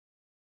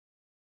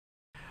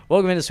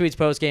Welcome into Sweets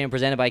Postgame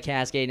presented by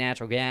Cascade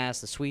Natural Gas.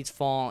 The Sweets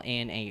fall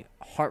in a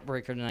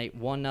heartbreaker tonight,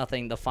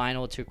 1-0, the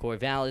final to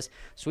Corvallis.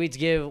 Sweets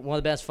give one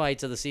of the best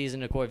fights of the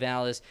season to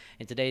Corvallis,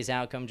 and today's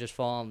outcome just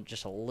fall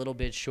just a little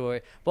bit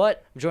short.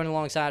 But I'm joined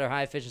alongside our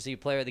high-efficiency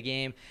player of the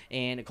game,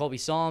 and Kolby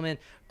Solomon.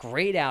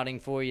 Great outing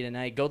for you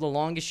tonight. Go the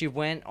longest you've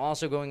went,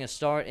 also going to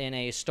start in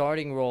a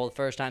starting role the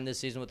first time this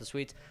season with the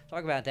Sweets.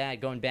 Talk about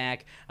that, going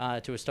back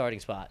to a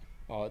starting spot.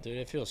 Oh, dude,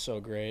 it feels so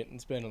great.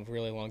 It's been a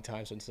really long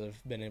time since I've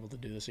been able to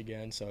do this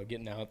again, so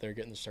getting out there,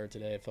 getting the start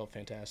today, it felt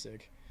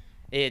fantastic.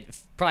 It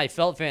probably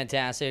felt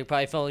fantastic.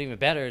 Probably felt even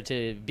better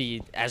to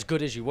be as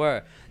good as you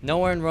were.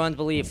 No earned runs,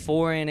 believe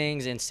 4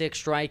 innings and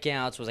 6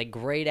 strikeouts was a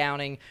great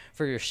outing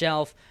for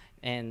yourself.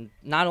 And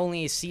not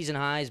only season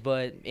highs,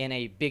 but in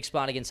a big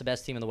spot against the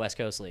best team in the West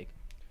Coast League.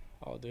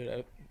 Oh,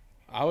 dude,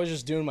 I was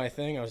just doing my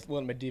thing. I was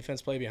letting my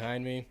defense play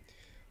behind me.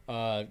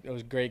 It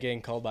was great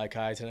getting called by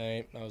Kai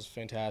tonight. That was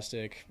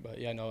fantastic. But,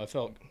 yeah, no, it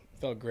felt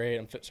great.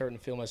 I'm starting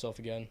to feel myself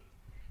again.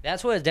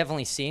 That's what it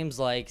definitely seems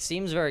like. It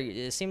seems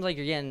like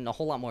you're getting a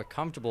whole lot more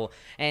comfortable.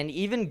 And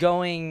even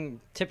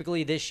going,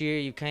 typically this year,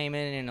 you came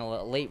in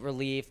a late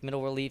relief,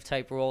 middle relief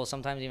type role,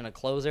 sometimes even a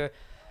closer.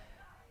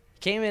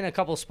 Came in a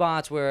couple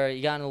spots where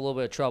you got in a little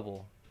bit of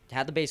trouble.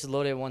 Had the bases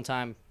loaded at one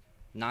time,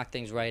 knocked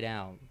things right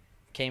out.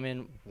 Came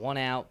in 1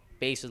 out,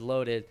 bases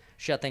loaded,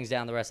 shut things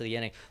down the rest of the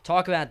inning.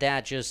 Talk about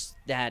that, just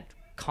that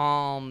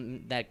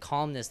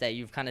calmness that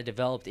you've kind of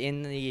developed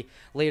in the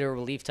later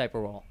relief type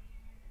of role.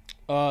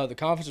 The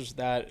confidence was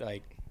that,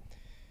 like,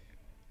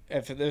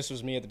 if this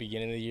was me at the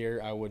beginning of the year,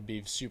 I would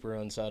be super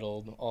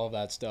unsettled, all of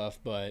that stuff.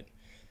 But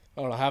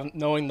I don't know,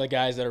 knowing the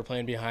guys that are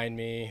playing behind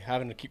me,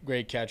 having a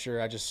great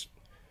catcher, I just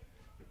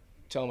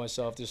tell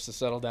myself just to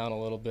settle down a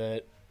little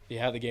bit. You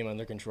have the game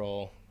under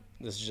control.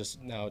 This is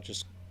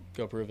just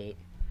go prove it.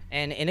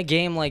 And in a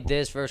game like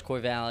this versus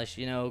Corvallis,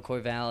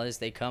 Corvallis,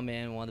 they come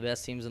in, one of the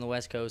best teams in the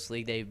West Coast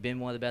League. They've been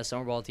one of the best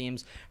summer ball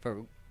teams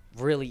for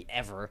really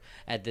ever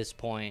at this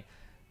point.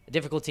 A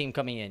difficult team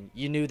coming in.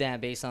 You knew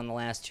that based on the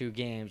last 2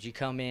 games. You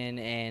come in,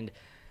 and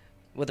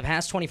with the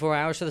past 24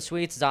 hours for the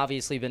Sweets, it's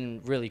obviously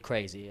been really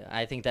crazy.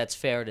 I think that's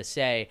fair to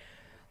say.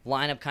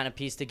 Lineup kind of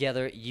pieced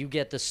together. You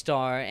get the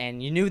star,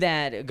 and you knew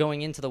that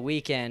going into the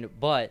weekend,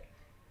 but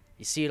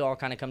you see it all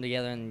kind of come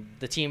together, and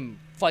the team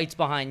fights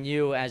behind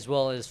you as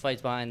well as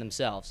fights behind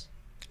themselves.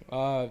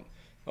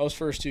 Those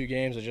first 2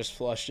 games, I just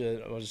flushed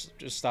it. I was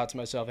just thought to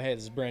myself, hey,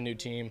 this is a brand new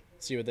team.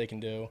 See what they can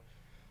do.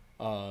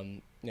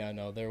 Yeah,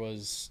 no, there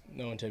was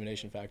no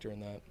intimidation factor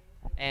in that.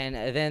 And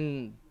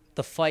then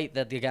the fight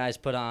that the guys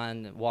put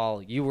on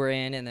while you were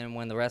in, and then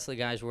when the rest of the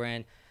guys were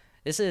in,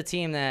 this is a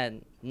team that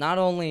not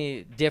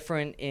only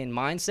different in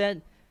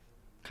mindset,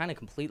 kind of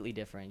completely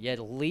different. You had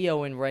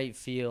Leo in right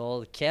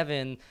field,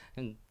 Kevin,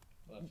 and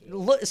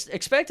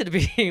expected to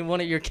be one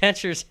of your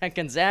catchers at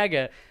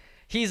Gonzaga.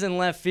 He's in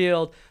left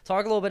field.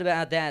 Talk a little bit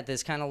about that,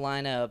 this kind of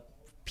lineup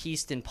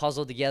pieced and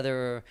puzzled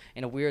together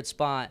in a weird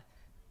spot.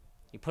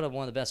 You put up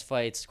one of the best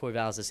fights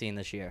Corvallis has seen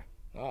this year.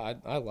 Oh,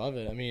 I love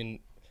it. I mean,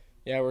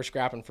 yeah, we're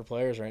scrapping for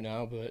players right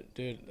now, but,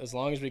 dude, as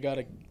long as we got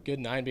a good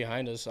 9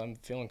 behind us, I'm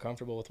feeling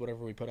comfortable with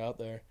whatever we put out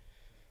there.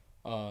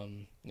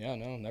 Yeah,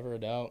 no, never a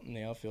doubt in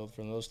the outfield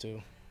from those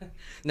 2.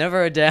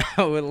 Never a doubt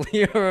with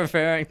Leo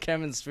Rivera and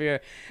Kevin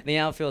Spear in the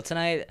outfield.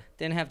 Tonight,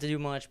 didn't have to do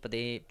much, but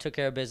they took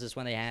care of business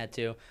when they had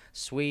to.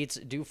 Sweets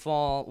do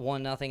fall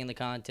 1-0 in the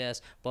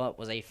contest, but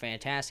was a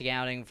fantastic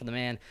outing for the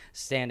man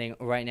standing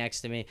right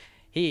next to me.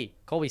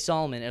 Kolby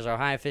Solomon, is our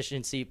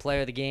high-efficiency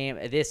player of the game.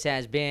 This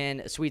has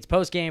been Sweets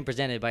Postgame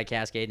presented by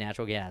Cascade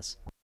Natural Gas.